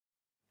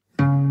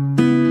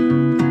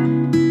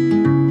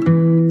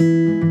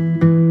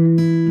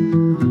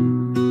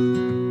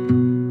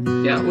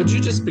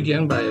you just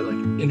begin by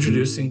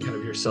introducing kind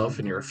of yourself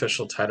and your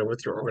official title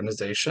with your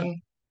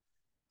organization?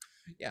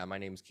 Yeah, my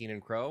name is Keenan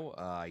Crow.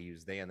 I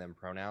use they and them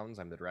pronouns.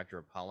 I'm the director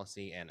of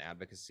policy and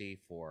advocacy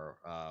for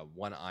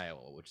One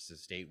Iowa, which is a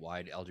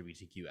statewide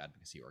LGBTQ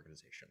advocacy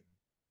organization.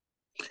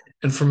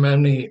 And for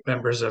many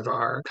members of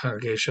our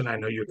congregation, I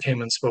know you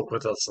came and spoke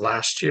with us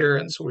last year,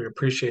 and so we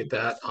appreciate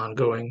that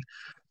ongoing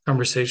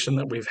conversation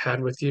that we've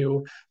had with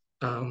you.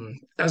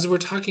 As we're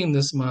talking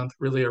this month,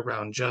 really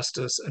around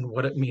justice and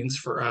what it means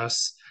for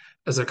us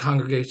as a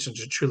congregation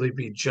to truly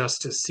be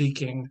justice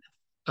seeking,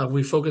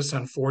 we focused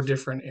on four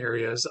different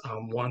areas,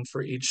 one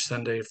for each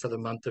Sunday for the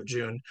month of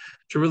June,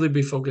 to really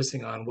be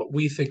focusing on what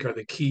we think are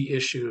the key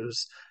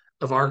issues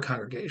of our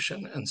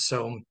congregation. And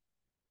so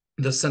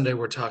this Sunday,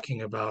 we're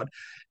talking about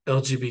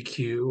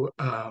LGBTQ,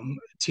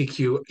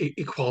 TQ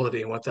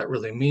equality and what that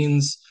really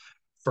means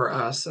for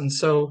us. And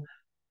so,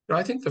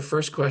 I think the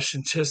first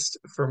question, just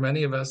for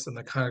many of us in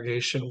the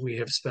congregation, we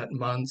have spent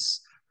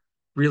months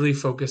really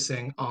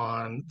focusing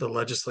on the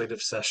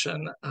legislative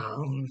session,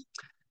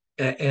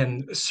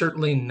 and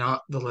certainly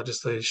not the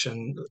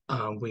legislation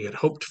we had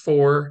hoped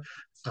for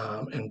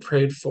and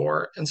prayed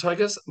for. And so, I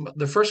guess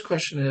the first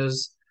question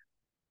is,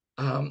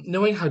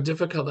 knowing how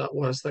difficult that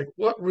was, like,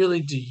 what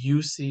really do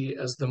you see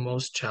as the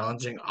most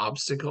challenging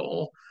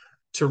obstacle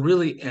to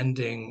really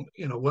ending,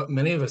 what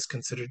many of us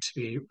consider to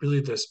be really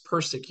this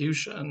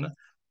persecution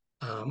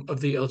of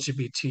the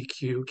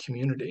LGBTQ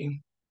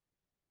community?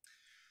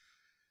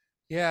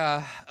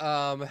 Yeah,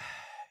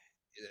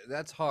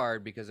 that's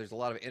hard because there's a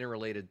lot of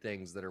interrelated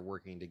things that are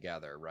working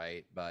together,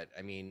 right? But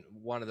I mean,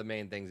 one of the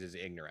main things is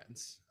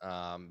ignorance,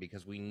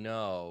 because we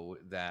know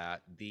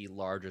that the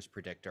largest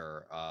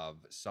predictor of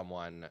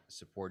someone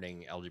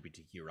supporting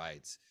LGBTQ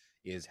rights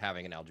is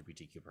having an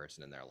LGBTQ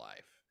person in their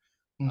life.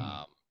 Mm,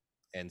 Um,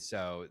 and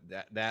so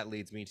that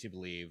leads me to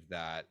believe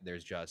that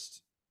there's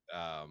just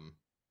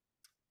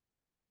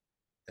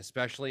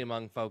especially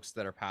among folks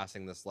that are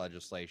passing this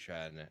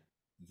legislation,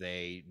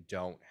 they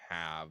don't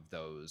have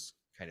those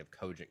kind of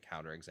cogent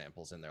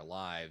counterexamples in their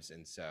lives.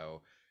 And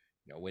so,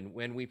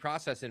 when we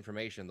process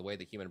information, the way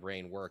the human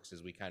brain works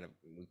is we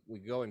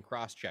go and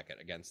cross check it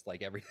against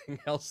like everything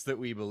else that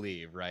we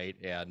believe, right?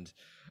 And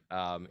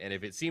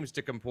if it seems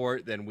to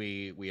comport, then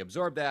we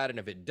absorb that, and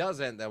if it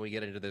doesn't, then we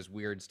get into this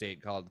weird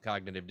state called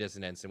cognitive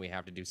dissonance, and we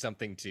have to do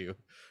something to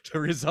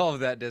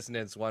resolve that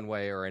dissonance one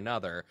way or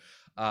another.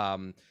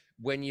 um,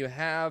 when you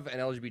have an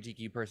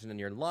LGBTQ person in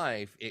your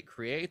life, it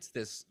creates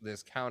this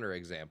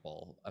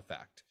counterexample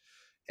effect.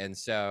 And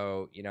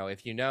so,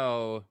 if you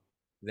know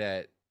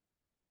that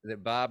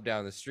Bob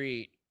down the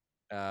street,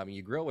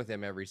 you grill with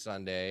him every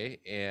Sunday,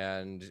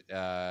 and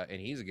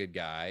he's a good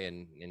guy,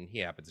 and he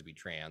happens to be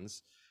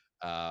trans,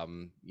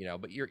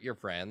 but you're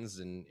friends,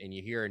 and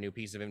you hear a new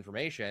piece of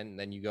information, and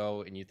then you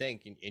go and you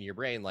think in your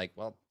brain like,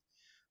 well,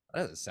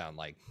 that doesn't sound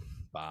like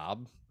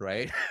Bob,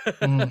 right?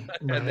 and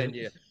right. then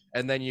you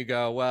and then you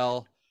go,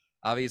 well,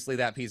 obviously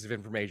that piece of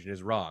information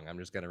is wrong. I'm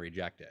just going to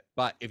reject it.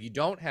 But if you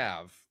don't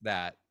have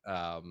that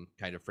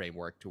kind of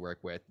framework to work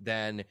with,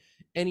 then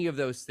any of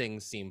those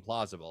things seem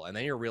plausible, and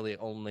then you're really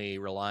only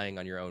relying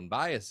on your own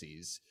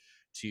biases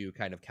to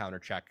kind of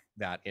countercheck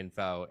that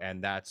info,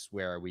 and that's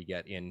where we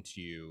get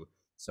into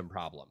some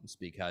problems,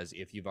 because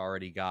if you've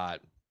already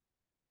got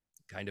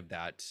kind of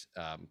that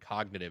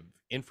cognitive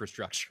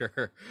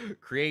infrastructure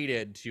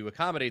created to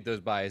accommodate those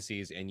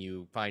biases, and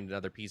you find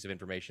another piece of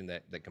information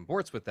that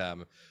comports with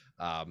them,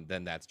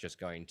 then that's just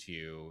going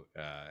to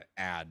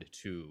add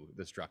to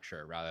the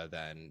structure rather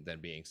than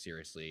being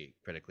seriously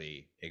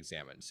critically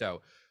examined.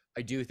 So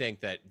I do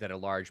think that a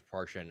large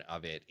portion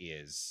of it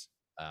is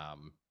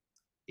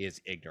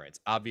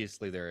ignorance.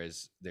 Obviously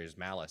there's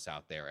malice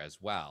out there as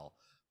well,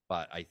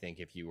 but I think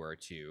if you were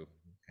to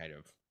kind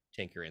of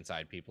tinker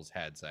inside people's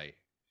heads, I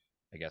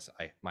guess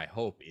my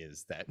hope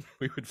is that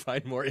we would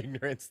find more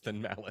ignorance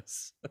than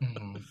malice.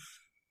 Mhm.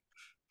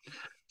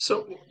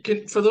 So,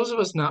 for those of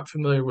us not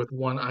familiar with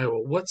One Iowa,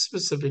 what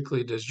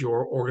specifically does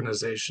your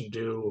organization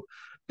do?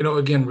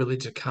 Again, really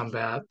to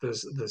combat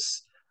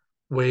this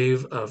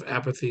wave of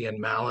apathy and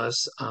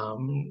malice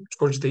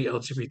towards the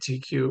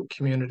LGBTQ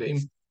community.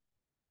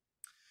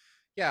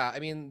 Yeah, I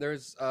mean,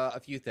 there's a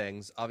few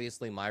things.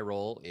 Obviously, my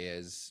role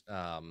is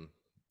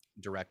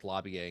direct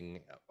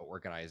lobbying,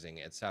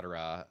 organizing,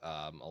 etc.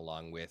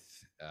 Along with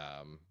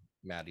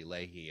Maddie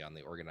Leahy on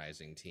the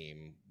organizing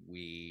team.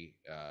 We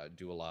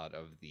do a lot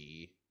of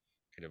the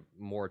kind of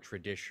more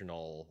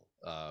traditional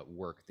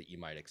work that you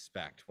might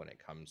expect when it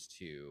comes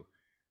to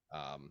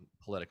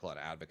political and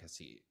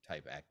advocacy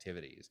type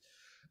activities.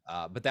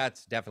 But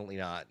that's definitely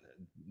not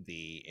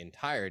the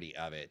entirety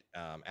of it.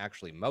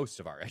 Actually, most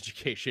of our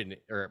education,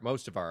 or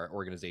most of our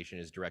organization,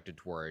 is directed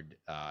toward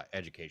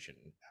education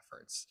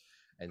efforts.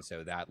 And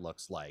so that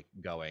looks like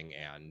going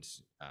and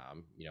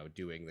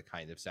doing the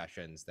kind of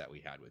sessions that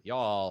we had with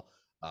y'all,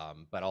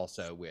 but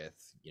also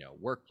with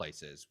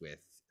workplaces, with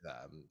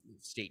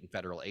state and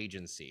federal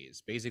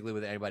agencies, basically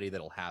with anybody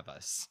that'll have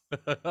us.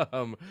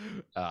 um,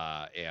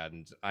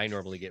 and I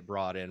normally get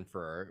brought in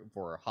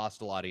for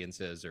hostile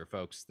audiences or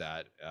folks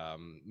that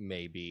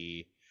may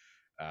be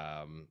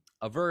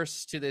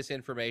averse to this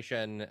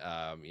information.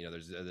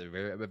 There's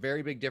a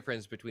very big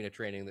difference between a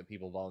training that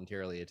people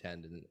voluntarily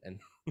attend and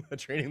a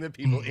training that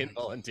people Mm,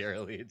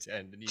 involuntarily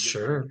attend, and you get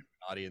very sure. different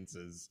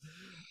audiences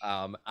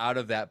out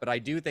of that. But I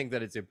do think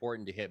that it's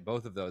important to hit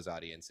both of those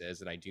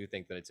audiences, and I do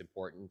think that it's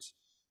important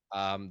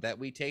that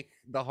we take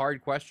the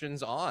hard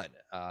questions on,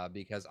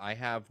 because I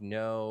have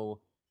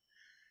no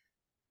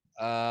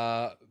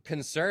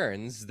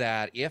concerns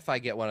that if I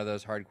get one of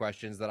those hard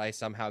questions that I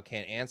somehow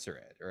can't answer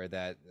it, or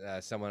that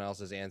someone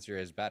else's answer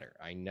is better.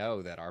 I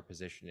know that our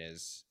position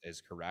is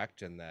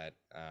correct, and that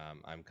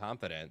I'm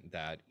confident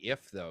that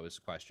if those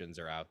questions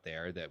are out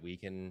there, that we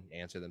can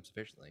answer them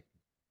sufficiently.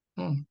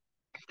 Hmm.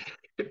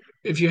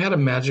 If you had a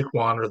magic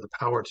wand or the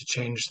power to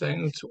change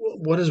things,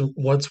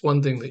 what's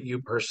one thing that you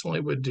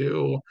personally would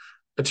do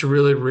to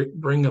really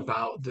bring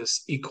about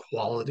this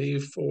equality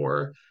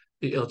for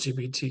the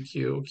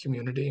LGBTQ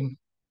community?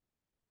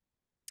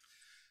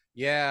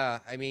 Yeah,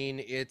 I mean,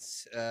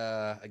 it's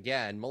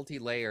again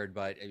multi-layered,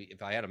 but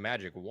if I had a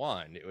magic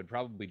wand, it would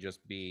probably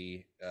just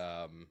be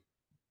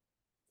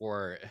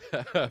for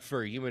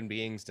for human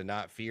beings to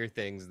not fear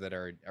things that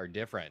are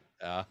different,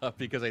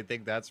 because I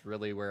think that's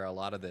really where a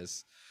lot of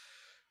this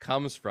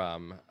comes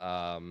from,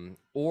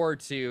 or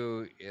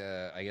to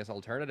I guess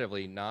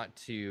alternatively not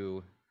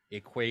to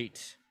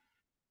equate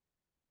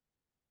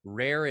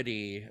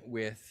rarity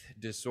with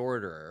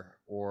disorder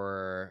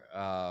or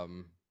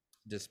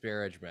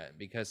disparagement,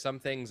 because some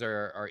things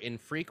are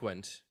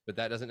infrequent, but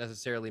that doesn't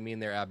necessarily mean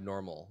they're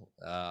abnormal.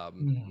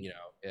 Mm,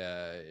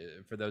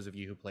 For those of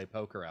you who play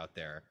poker out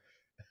there,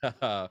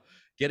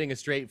 getting a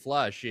straight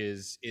flush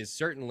is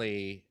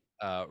certainly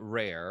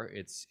rare.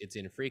 It's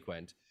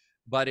infrequent,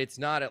 but it's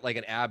not like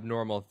an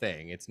abnormal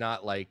thing. It's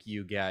not like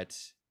you get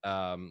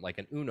like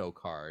an Uno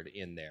card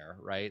in there,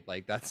 right?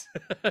 Like that's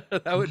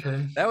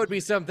okay. that would be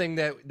something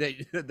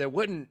that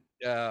wouldn't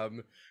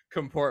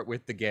comport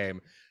with the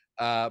game.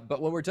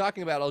 But when we're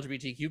talking about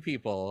LGBTQ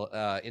people,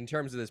 in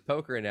terms of this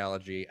poker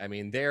analogy, I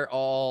mean, they're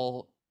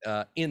all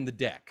in the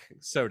deck,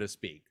 so to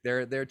speak.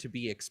 They're to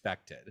be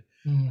expected.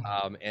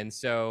 Mm, And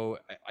so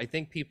I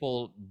think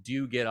people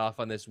do get off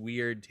on this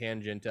weird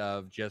tangent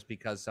of just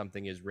because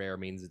something is rare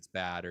means it's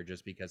bad, or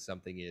just because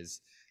something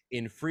is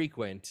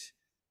infrequent,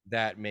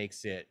 that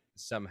makes it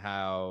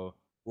somehow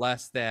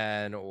less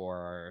than,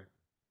 or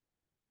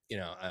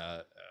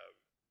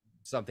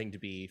something to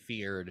be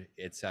feared,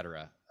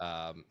 etc.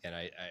 And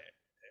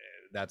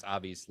that's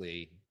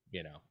obviously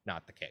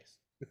not the case.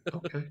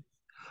 okay.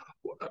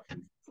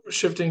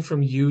 Shifting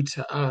from you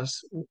to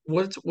us,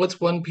 what's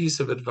one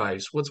piece of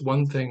advice? What's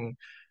one thing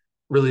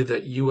really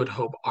that you would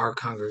hope our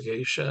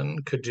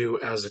congregation could do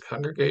as a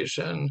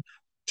congregation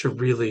to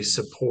really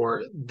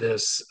support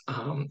this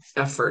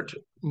effort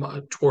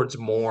towards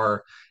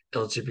more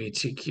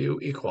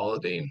LGBTQ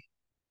equality?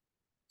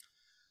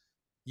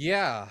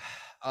 Yeah.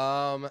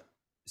 Um,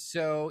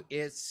 so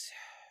this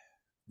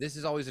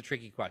is always a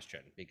tricky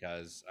question,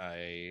 because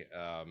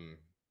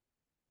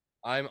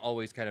I'm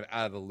always kind of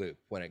out of the loop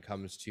when it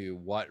comes to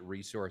what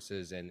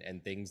resources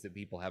and things that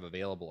people have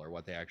available, or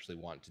what they actually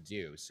want to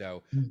do.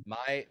 So Mm,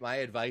 my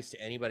advice to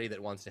anybody that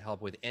wants to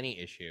help with any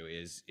issue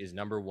is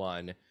number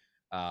one,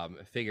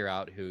 figure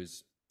out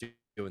who's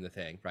doing the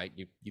thing, right?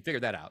 You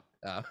figured that out.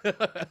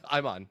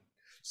 I'm on.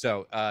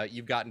 So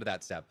you've gotten to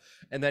that step.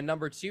 And then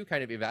number two,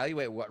 kind of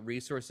evaluate what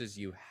resources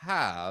you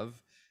have,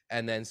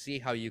 and then see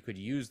how you could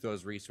use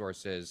those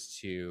resources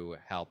to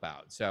help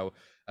out. So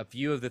a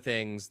few of the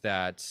things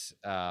that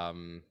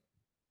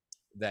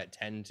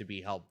tend to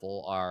be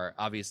helpful are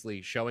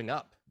obviously showing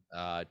up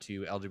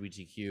to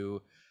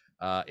LGBTQ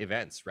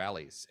events,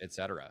 rallies,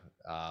 etc.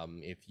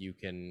 If you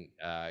can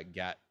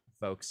get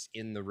folks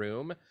in the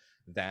room,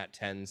 that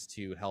tends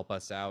to help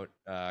us out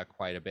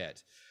quite a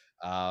bit.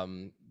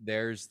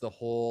 There's the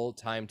whole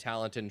time,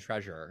 talent, and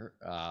treasure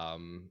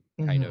kind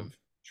mhm. of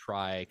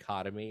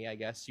trichotomy, I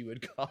guess you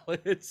would call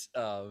it,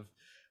 of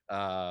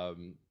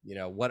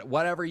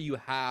whatever you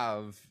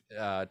have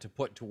to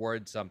put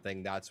towards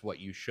something, that's what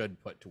you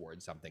should put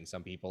towards something.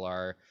 Some people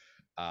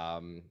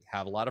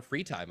have a lot of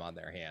free time on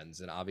their hands,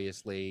 and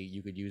obviously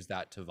you could use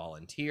that to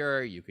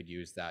volunteer, you could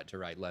use that to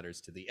write letters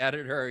to the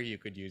editor, you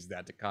could use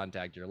that to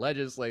contact your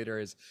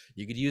legislators,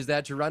 you could use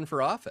that to run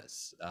for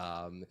office.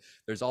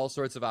 There's all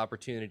sorts of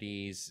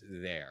opportunities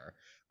there.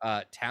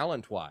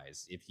 Talent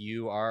wise, if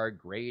you are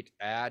great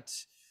at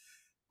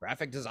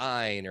graphic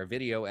design or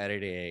video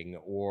editing,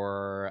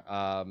 or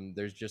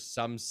there's just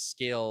some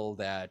skill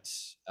that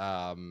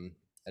an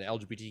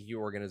LGBTQ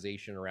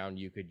organization around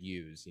you could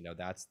use,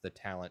 that's the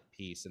talent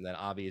piece. And then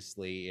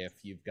obviously, if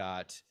you've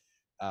got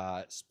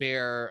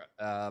spare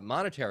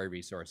monetary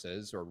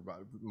resources, or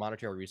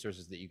monetary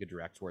resources that you could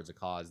direct towards a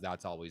cause,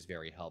 that's always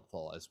very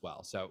helpful as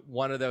well. So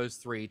one of those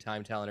three,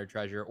 time, talent, or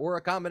treasure, or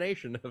a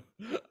combination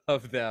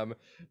of them,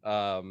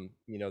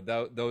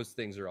 those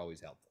things are always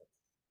helpful.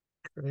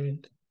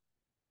 Great.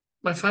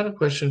 My final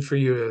question for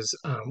you is,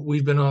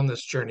 we've been on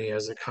this journey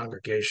as a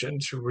congregation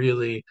to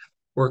really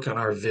work on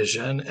our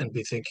vision and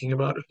be thinking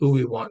about who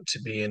we want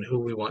to be and who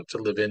we want to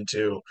live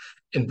into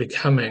in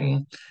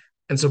becoming.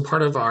 And so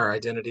part of our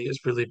identity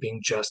is really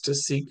being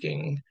justice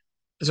seeking.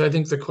 So I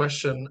think the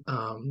question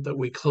that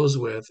we close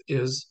with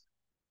is,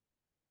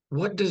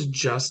 what does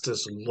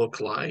justice look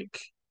like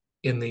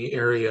in the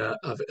area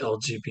of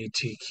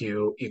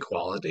LGBTQ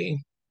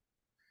equality?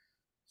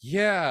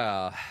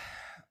 Yeah.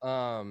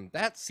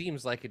 That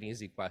seems like an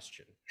easy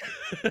question.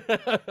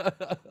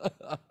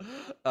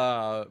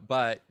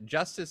 But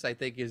justice, I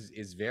think,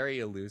 is very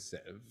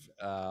elusive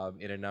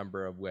in a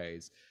number of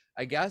ways.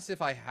 I guess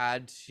if I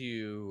had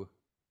to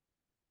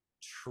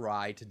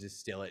try to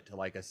distill it to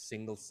like a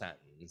single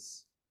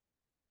sentence,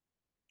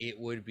 it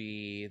would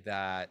be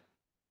that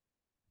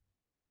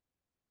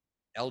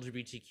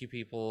LGBTQ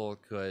people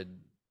could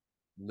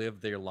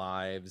live their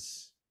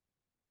lives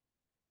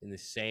in the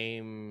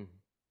same,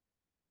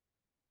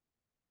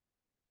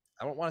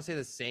 I don't want to say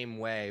the same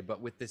way, but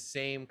with the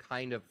same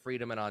kind of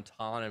freedom and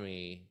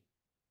autonomy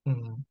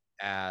Mm,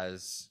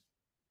 as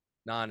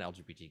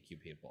non-LGBTQ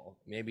people.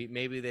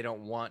 Maybe they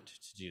don't want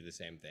to do the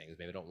same things.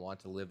 Maybe they don't want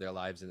to live their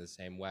lives in the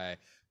same way,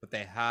 but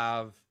they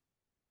have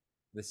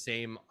the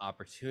same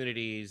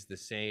opportunities, the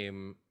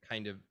same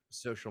kind of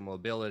social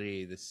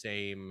mobility, the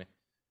same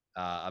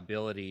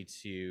ability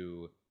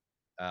to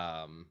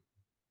um,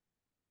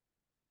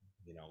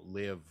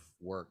 live,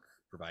 work,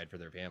 provide for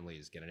their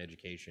families, get an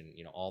education,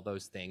 all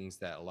those things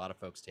that a lot of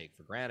folks take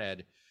for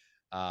granted,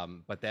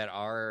 but that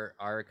are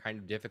kind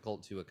of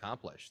difficult to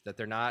accomplish. That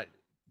they're not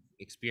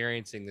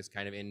experiencing this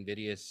kind of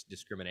invidious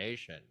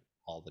discrimination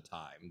all the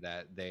time.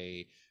 That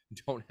they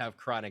don't have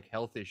chronic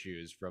health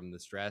issues from the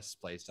stress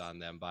placed on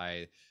them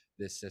by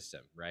this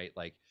system, right?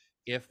 Like,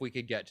 if we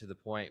could get to the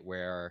point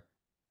where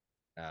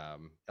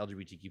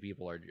LGBTQ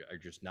people are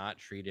just not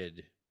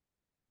treated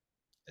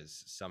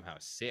as somehow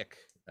sick,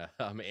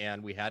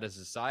 and we had a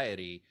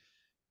society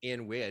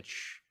in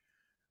which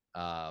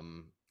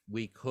um,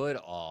 we could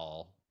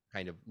all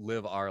kind of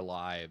live our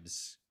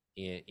lives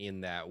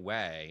in that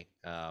way,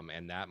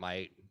 and that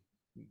might,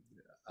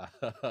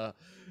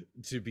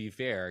 to be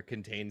fair,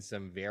 contain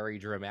some very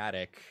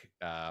dramatic,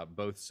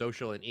 both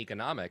social and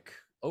economic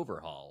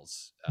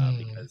overhauls, mm,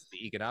 because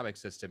the economic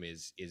system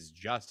is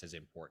just as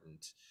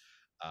important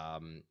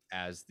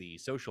as the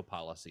social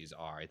policies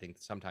are. I think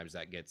sometimes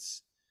that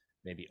gets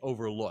maybe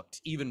overlooked,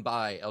 even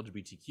by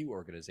LGBTQ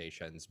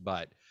organizations.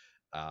 But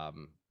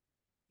um,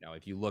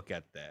 if you look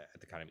at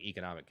the kind of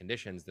economic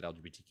conditions that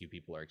LGBTQ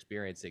people are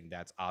experiencing,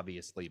 that's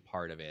obviously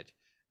part of it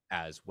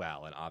as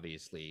well, and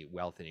obviously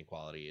wealth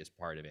inequality is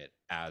part of it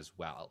as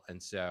well.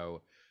 And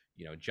so,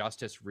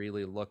 justice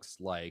really looks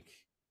like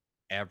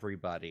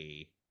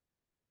everybody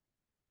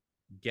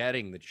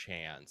getting the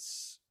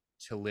chance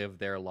to live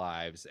their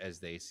lives as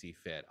they see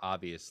fit,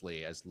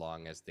 obviously, as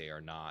long as they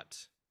are not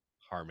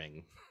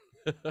harming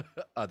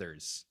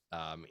others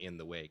in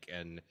the wake.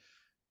 And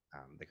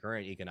the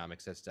current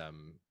economic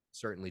system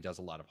certainly does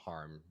a lot of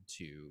harm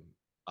to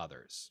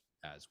others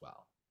as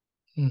well.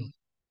 mm.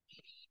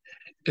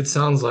 It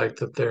sounds like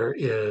that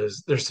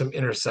there's some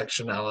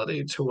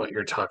intersectionality to what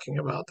you're talking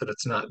about, that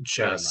it's not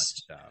Very much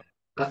just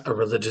so. a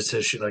religious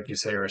issue, like you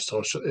say, or a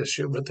social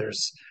issue, but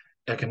there's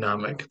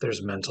economic,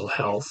 there's mental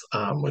health,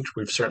 which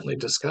we've certainly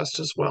discussed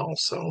as well.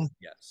 So,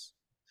 Yes.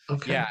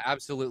 okay. Yeah,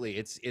 absolutely.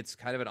 It's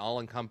kind of an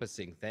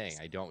all-encompassing thing.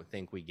 I don't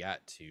think we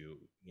get to,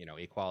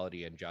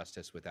 equality and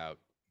justice without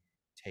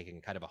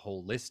taking kind of a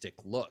holistic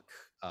look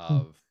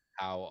Mm, of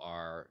how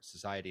our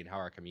society and how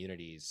our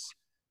communities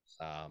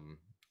um,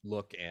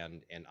 look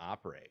and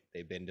operate.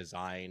 They've been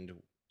designed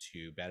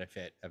to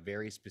benefit a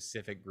very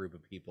specific group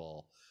of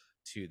people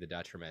to the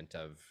detriment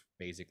of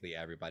basically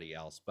everybody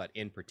else, but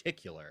in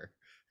particular,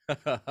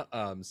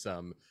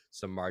 some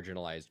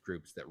marginalized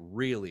groups that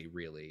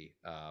really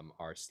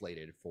are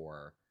slated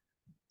for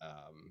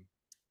um,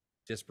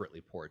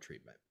 disparately poor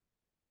treatment.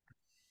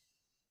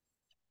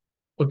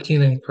 well,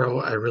 Keenan Crow,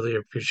 I really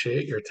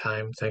appreciate your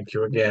time. Thank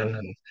you again.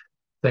 And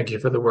thank you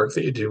for the work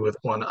that you do with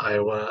One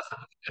Iowa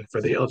and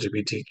for the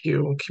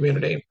LGBTQ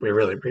community. We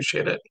really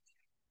appreciate it.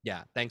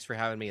 Yeah, thanks for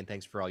having me, and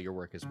thanks for all your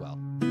work as well.